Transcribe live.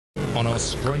on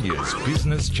Australia's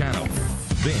business channel.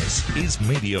 This is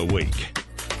Mediaweek.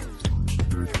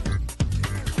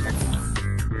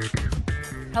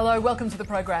 Hello, welcome to the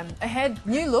program. Ahead,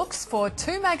 new looks for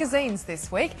two magazines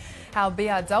this week. How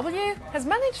BRW has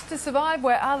managed to survive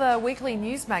where other weekly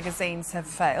news magazines have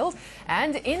failed.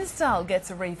 And InStyle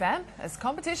gets a revamp as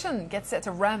competition gets set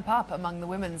to ramp up among the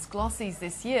women's glossies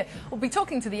this year. We'll be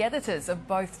talking to the editors of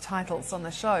both titles on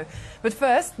the show. But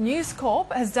first, News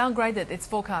Corp has downgraded its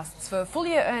forecasts for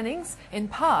full-year earnings, in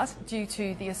part due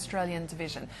to the Australian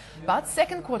division. But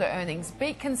second quarter earnings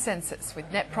beat consensus, with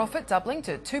net profit doubling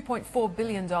to $2.4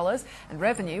 billion and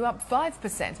revenue up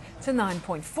 5% to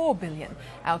 $9.4 billion.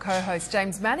 Our co-host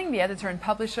James Manning, the editor and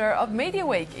publisher of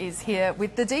Mediaweek, is here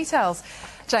with the details.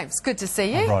 James, good to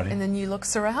see you in the new look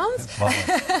surround.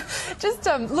 Just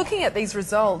looking at these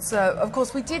results, of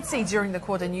course, we did see during the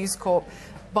quarter News Corp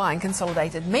buying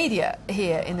Consolidated Media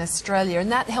here in Australia,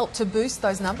 and that helped to boost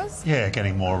those numbers? Yeah,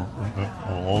 getting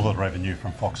all the revenue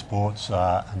from Fox Sports,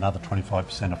 another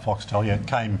 25% of Foxtel. Yeah, it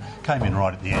came in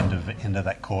right at the end of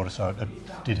that quarter, so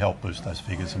it did help boost those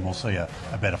figures, and we'll see a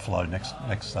better flow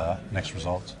next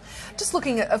results. Just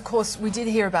looking at, of course, we did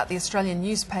hear about the Australian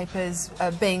newspapers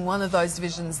being one of those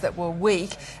divisions that were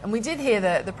weak, and we did hear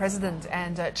the President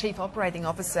and Chief Operating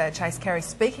Officer, Chase Carey,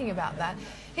 speaking about that.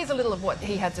 Here's a little of what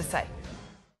he had to say.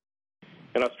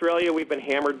 In Australia, we've been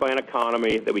hammered by an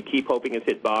economy that we keep hoping has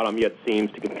hit bottom, yet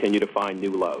seems to continue to find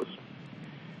new lows.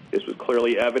 This was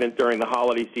clearly evident during the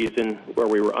holiday season, where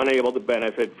we were unable to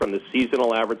benefit from the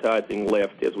seasonal advertising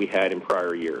lift as we had in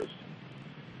prior years.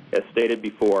 As stated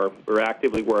before, we're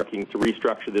actively working to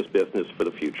restructure this business for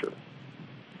the future.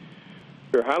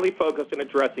 We're highly focused on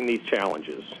addressing these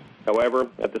challenges. However,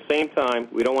 at the same time,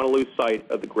 we don't want to lose sight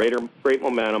of the great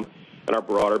momentum in our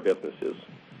broader businesses.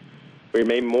 We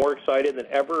remain more excited than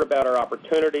ever about our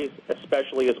opportunities,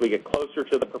 especially as we get closer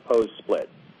to the proposed split,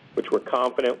 which we're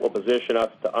confident will position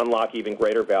us to unlock even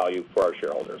greater value for our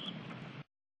shareholders.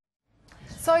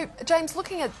 So, James,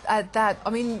 looking at that, I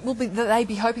mean, will they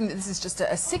be hoping that this is just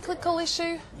a cyclical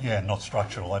issue? Yeah, not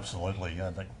structural, absolutely.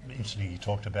 Interesting you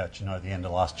talked about, the end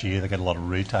of last year, they get a lot of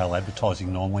retail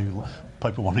advertising normally,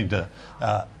 people wanting to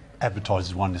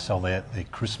advertisers wanting to sell their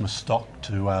Christmas stock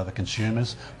to the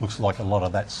consumers. Looks like a lot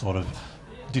of that sort of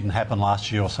didn't happen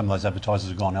last year, or some of those advertisers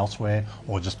have gone elsewhere,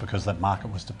 or just because that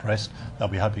market was depressed. They'll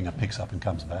be hoping it picks up and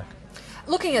comes back.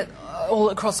 Looking at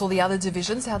across all the other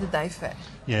divisions, how did they fare?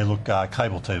 Yeah, look,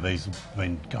 cable TV's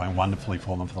been going wonderfully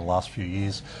for them for the last few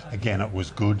years. Again, it was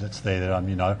good. It's their,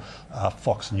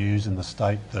 Fox News in the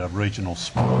state, the regional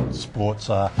sports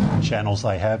channels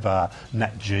they have,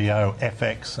 Nat Geo,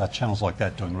 FX, channels like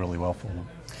that doing really well for them.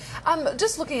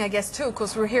 Just looking, I guess, too, of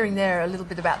course, we were hearing there a little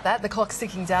bit about that. The clock's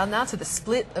ticking down now to the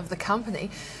split of the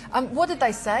company. What did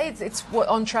they say? It's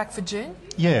on track for June?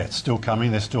 Yeah, it's still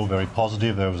coming. They're still very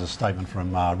positive. There was a statement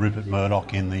from Rupert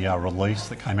Murdoch in the release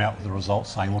that came out with the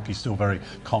results saying, look, he's still very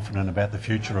confident about the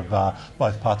future of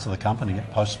both parts of the company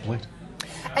at post-split.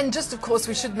 And just, of course,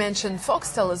 we should mention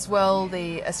Foxtel as well,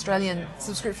 the Australian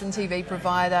subscription TV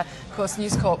provider. Of course,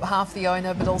 News Corp, half the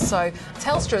owner, but also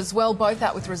Telstra as well, both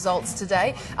out with results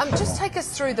today. Just take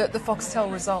us through the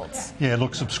Foxtel results. Yeah,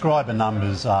 look, subscriber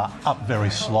numbers are up very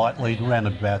slightly, around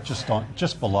about just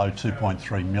below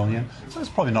 2.3 million. So it's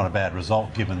probably not a bad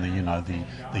result given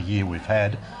the year we've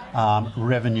had.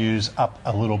 Revenues up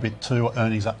a little bit too,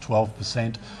 earnings up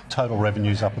 12%, total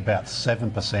revenues up about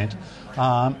 7%.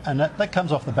 And that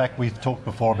comes off the back, we've talked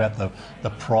before about the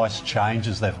price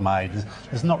changes they've made.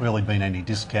 There's not really been any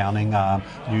discounting.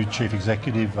 New Chief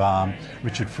Executive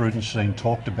Richard Freudenstein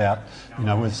talked about,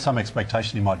 with some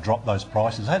expectation he might drop those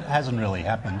prices. That hasn't really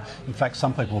happened. In fact,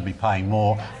 some people will be paying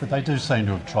more, but they do seem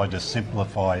to have tried to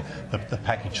simplify the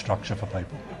package structure for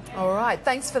people. All right,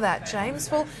 thanks for that,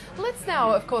 James. Well, let's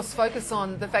now, of course, focus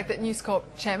on the fact that News Corp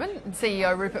Chairman and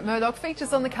CEO Rupert Murdoch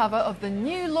features on the cover of the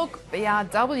new look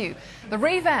BRW. The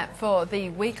revamp for the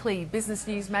weekly business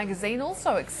news magazine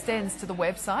also extends to the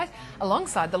website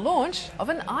alongside the launch of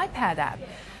an iPad app.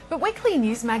 But weekly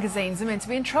news magazines are meant to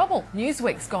be in trouble.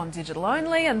 Newsweek's gone digital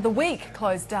only, and The Week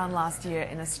closed down last year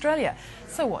in Australia.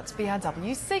 So what's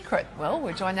BRW's secret? Well,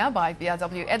 we're joined now by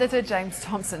BRW editor James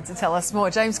Thompson to tell us more.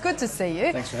 James, good to see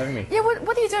you. Thanks for having me. Yeah,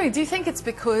 what are you doing? Do you think it's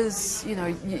because,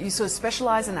 you sort of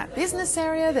specialise in that business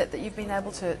area that you've been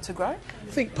able to grow?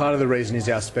 I think part of the reason is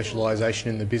our specialisation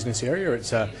in the business area.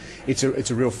 It's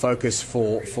a real focus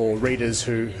for readers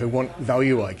who want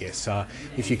value, I guess.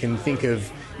 If you can think of,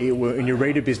 in your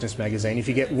reader business, business magazine, if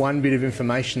you get one bit of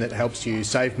information that helps you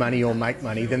save money or make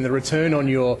money, then the return on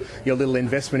your little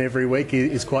investment every week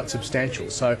is quite substantial.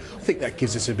 So I think that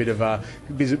gives us a bit of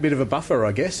a buffer,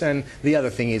 I guess. And the other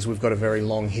thing is we've got a very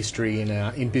long history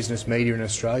in business media in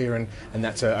Australia, and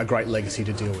that's a great legacy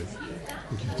to deal with.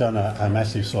 You've done a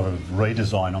massive sort of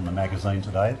redesign on the magazine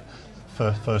today.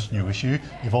 First new issue.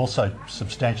 You've also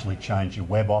substantially changed your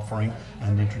web offering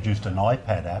and introduced an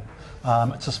iPad app.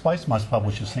 It's a space most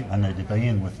publishers think they need to be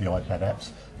in with the iPad apps.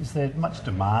 Is there much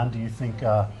demand, do you think,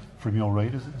 from your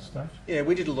readers at this stage? Yeah,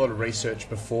 we did a lot of research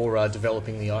before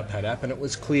developing the iPad app, and it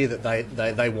was clear that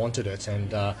they wanted it,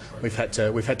 and we've had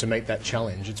to meet that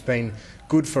challenge. It's been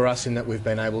good for us in that we've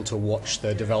been able to watch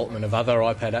the development of other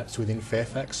iPad apps within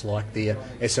Fairfax, like the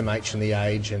SMH and the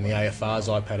Age and the AFR's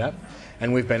iPad app,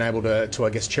 and we've been able to I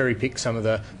guess, cherry pick some of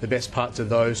the best parts of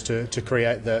those to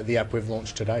create the app we've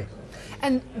launched today.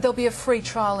 And there'll be a free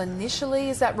trial initially,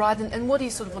 is that right? And what are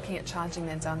you sort of looking at charging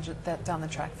then down the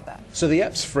track for that? So the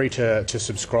app's free to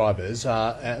subscribers,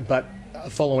 but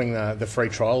following the free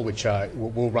trial, which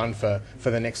will run for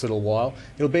the next little while,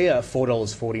 it'll be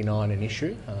 $4.49 an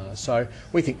issue. So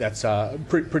we think that's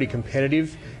pretty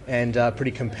competitive and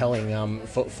pretty compelling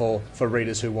for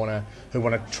readers who want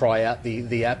to try out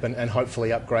the app and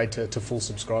hopefully upgrade to full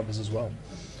subscribers as well.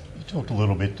 You talked a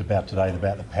little bit today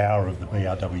about the power of the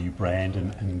BRW brand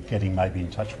and getting maybe in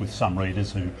touch with some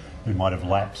readers who might have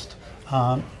lapsed.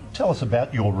 Tell us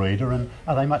about your reader, and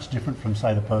are they much different from,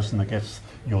 say, the person that gets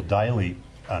your daily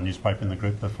newspaper in the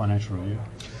group, the Financial Review?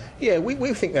 Yeah,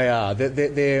 we think they are.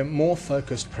 They're more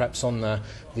focused perhaps on the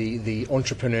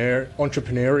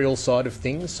entrepreneurial side of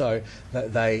things. So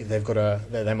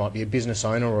they might be a business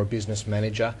owner or a business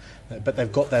manager, but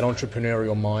they've got that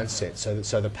entrepreneurial mindset.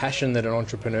 So the passion that an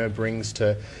entrepreneur brings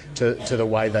to the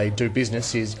way they do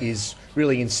business is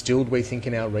really instilled, we think,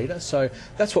 in our reader. So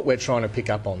that's what we're trying to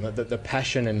pick up on. The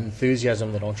passion and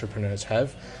enthusiasm that entrepreneurs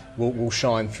have will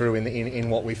shine through in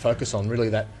what we focus on. Really,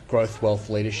 that growth, wealth,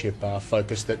 leadership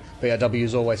focus that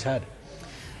BRW's always had.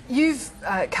 You've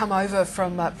come over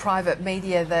from Private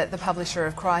Media, the publisher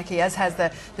of Crikey, as has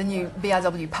the new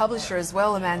BRW publisher as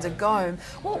well, Amanda Gome.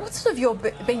 What's sort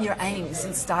of been your aims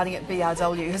since starting at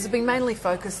BRW? Has it been mainly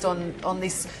focused on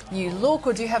this new look,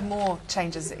 or do you have more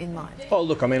changes in mind? Oh,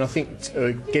 look, I mean, I think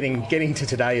getting to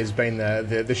today has been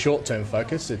the short-term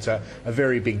focus. It's a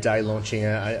very big day, launching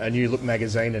a new look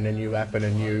magazine and a new app and a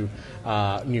new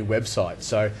website.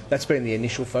 So that's been the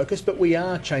initial focus, but we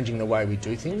are changing the way we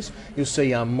do things. You'll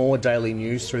see more daily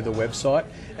news through the website,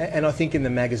 and I think in the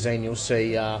magazine you'll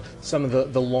see some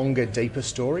of the longer, deeper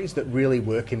stories that really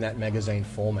work in that magazine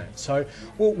format. So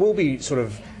we'll be sort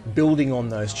of building on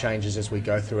those changes as we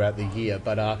go throughout the year,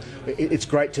 but it's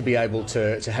great to be able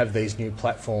to have these new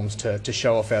platforms to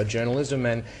show off our journalism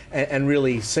and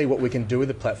really see what we can do with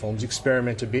the platforms,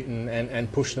 experiment a bit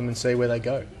and push them and see where they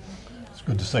go. It's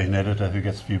good to see an editor who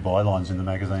gets a few bylines in the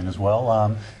magazine as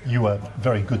well. You were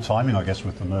very good timing, I guess,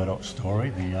 with the Murdoch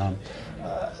story.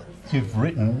 You've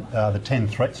written the 10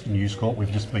 threats to News Corp.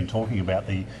 We've just been talking about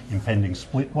the impending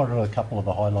split. What are a couple of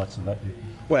the highlights of that?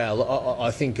 Well,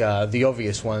 I think the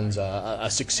obvious ones are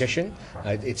succession.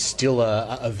 It's still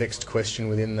a vexed question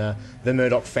within the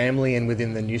Murdoch family and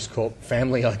within the News Corp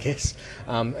family, I guess.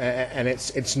 And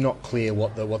it's not clear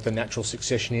what the natural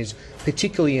succession is,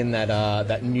 particularly in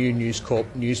that new News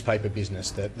Corp newspaper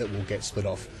business that will get split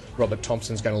off. Robert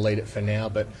Thompson's going to lead it for now,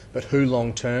 but who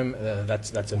long term?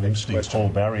 That's a vexed question. Paul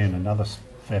Barry and another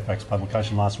Fairfax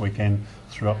publication last weekend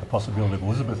threw up the possibility of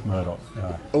Elizabeth Murdoch.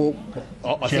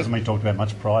 She hasn't been talked about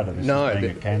much prior to this as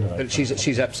being a candidate. But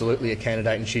she's absolutely a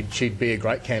candidate, and she'd be a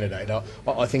great candidate.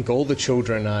 I think all the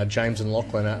children, James and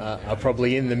Lachlan, are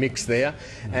probably in the mix there.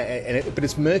 But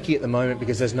it's murky at the moment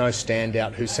because there's no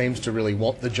standout who seems to really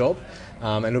want the job,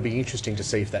 and it'll be interesting to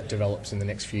see if that develops in the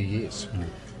next few years.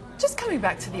 Just coming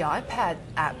back to the iPad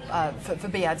app for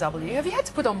BRW, have you had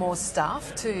to put on more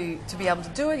staff to be able to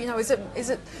do it? You know, is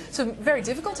it sort of very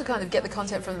difficult to kind of get the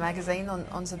content from the magazine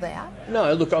onto the app?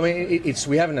 No, look, I mean,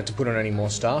 we haven't had to put on any more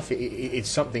staff. It's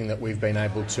something that we've been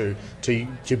able to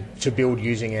build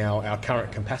using our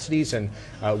current capacities and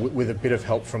with a bit of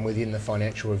help from within the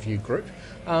Financial Review group.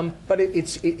 But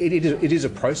it is a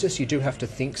process. You do have to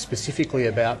think specifically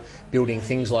about building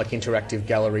things like interactive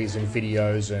galleries and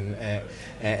videos and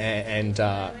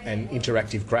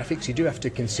interactive graphics. You do have to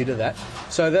consider that.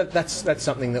 So that's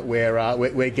something that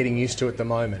we're getting used to at the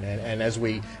moment. And as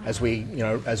we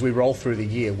roll through the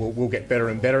year, we'll get better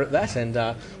and better at that.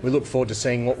 And we look forward to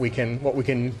seeing what we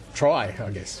can try, I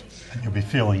guess. And you'll be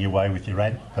feeling your way with your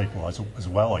ad people as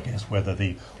well, I guess, whether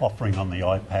the offering on the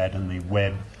iPad and the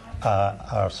web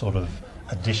are sort of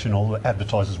additional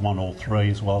advertisers want all three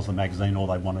as well as the magazine, or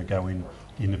they want to go in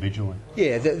individually?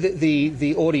 Yeah,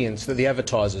 the audience, the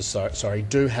advertisers, sorry,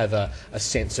 do have a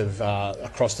sense of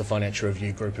across the Financial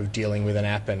Review group of dealing with an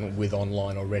app and with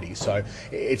online already. So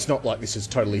it's not like this is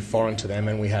totally foreign to them,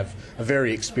 and we have a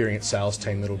very experienced sales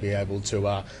team that will be able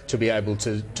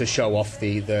to show off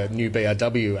the new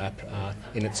BRW app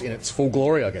in its full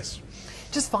glory, I guess.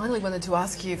 Just finally wanted to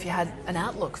ask you if you had an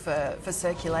outlook for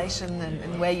circulation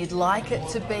and where you'd like it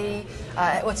to be.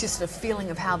 What's your sort of feeling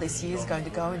of how this year's going to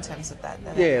go in terms of that?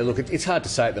 Yeah, look, it's hard to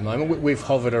say at the moment. We've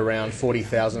hovered around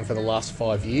 40,000 for the last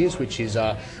 5 years, which is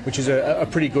a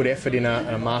pretty good effort in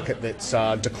a market that's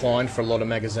declined for a lot of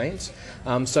magazines.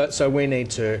 So we need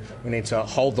to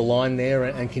hold the line there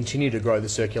and continue to grow the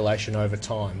circulation over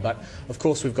time. But of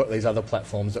course, we've got these other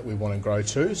platforms that we want to grow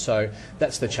too. So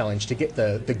that's the challenge, to get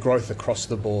the growth across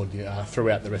the board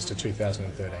throughout the rest of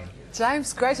 2013.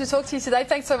 James, great to talk to you today.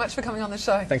 Thanks so much for coming on the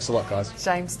show. Thanks a lot, guys.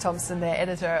 James Thompson there,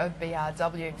 editor of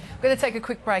BRW. We're going to take a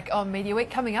quick break on Media Week.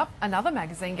 Coming up, another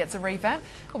magazine gets a revamp.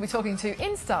 We'll be talking to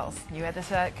InStyle's new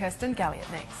editor, Kirsten Galliot,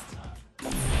 next.